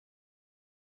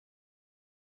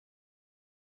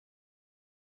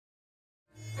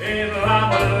In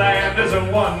Llama Land there's a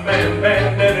one-man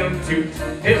band and he'll toot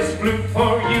his flute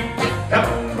for you. Come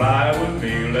on, fly with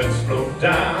me, let's float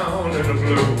down in the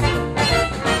blue.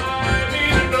 I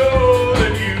need to know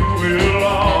that you will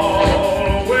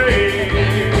always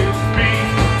be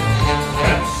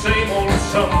that same old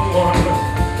someone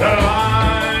that I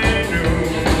knew.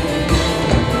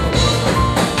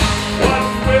 What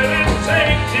will it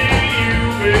take till you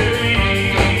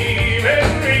believe in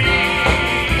me?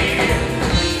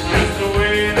 Just the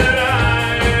way that I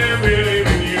believe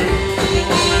in you.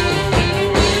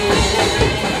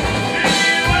 Do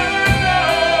you ever know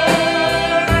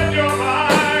that you're my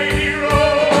hero?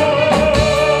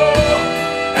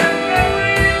 And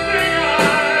everything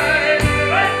I'd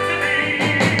like to be.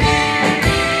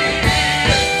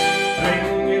 Sing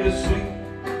you to sleep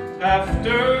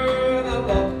after the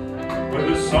love with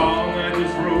a song I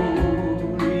just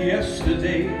wrote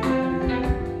yesterday.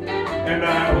 And I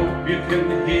hope you can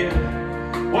hear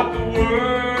what the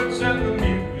words and the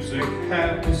music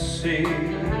have to say.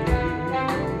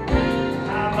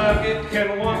 How lucky can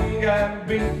one guy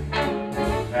be?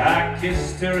 I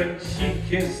kissed her and she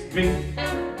kissed me.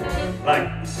 Like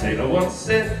the sailor once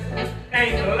said,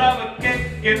 ain't love a kick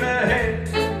in the head?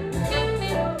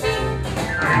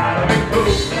 I'll be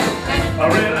cool, I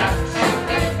relax,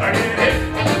 I get hit,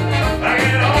 I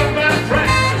get on my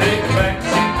track, take a back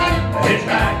seat, I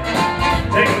hitchhike,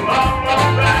 take a long,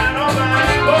 long ride on my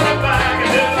motorbike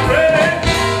until I'm ready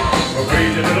for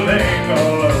crazy little thing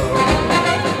called love.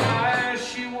 As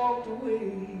she walked away,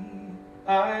 I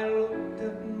looked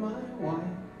at my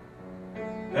wife,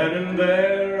 and in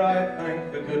there I thanked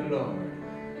the good Lord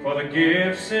for the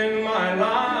gifts in my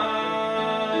life.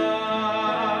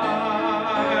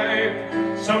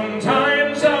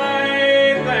 Sometimes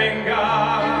I thank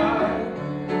God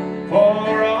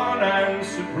for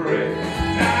unanswered prayer.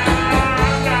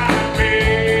 Now not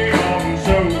me on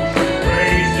social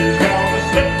graces, gonna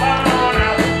slip on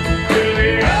out to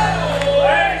the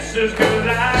oasis, 'cause I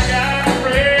got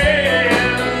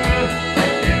friends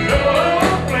in low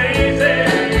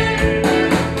places.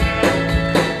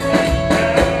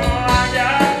 I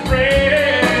got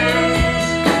friends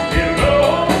in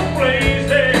low places.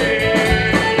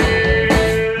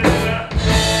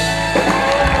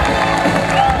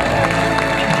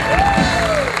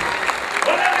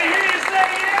 Well, let me hear you say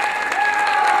yeah!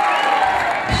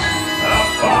 A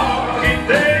foggy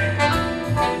day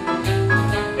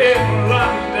in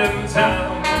London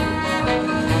town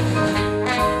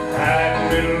had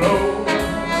me low,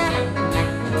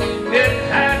 it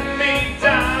had me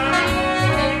down.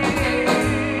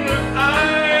 I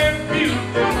viewed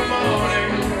the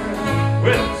morning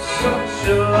with such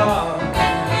alarm.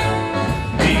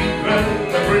 Even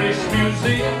the British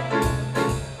Museum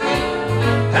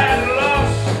had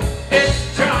lost its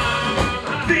charm.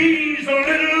 These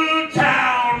little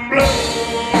town blues,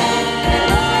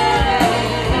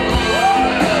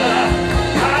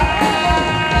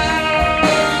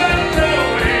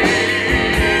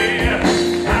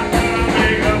 I'm gonna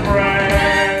make a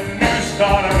brand new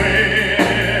start of it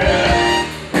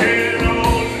in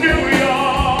old New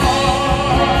York.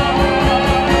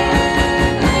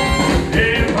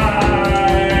 If I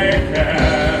can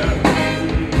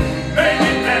make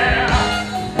it there,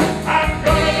 I'm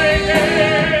gonna make it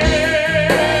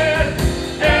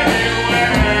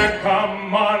anywhere.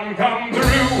 Come on, come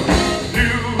through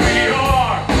New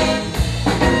York,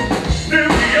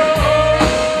 New York.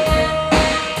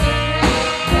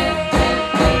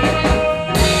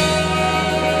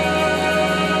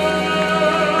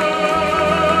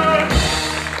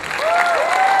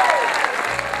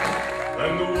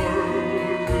 And the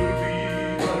world will be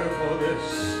better for this.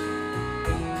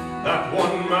 That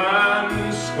one man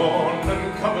scorned and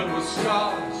covered with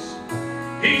scars,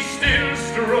 he still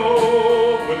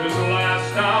strove with his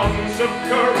last ounce of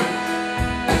courage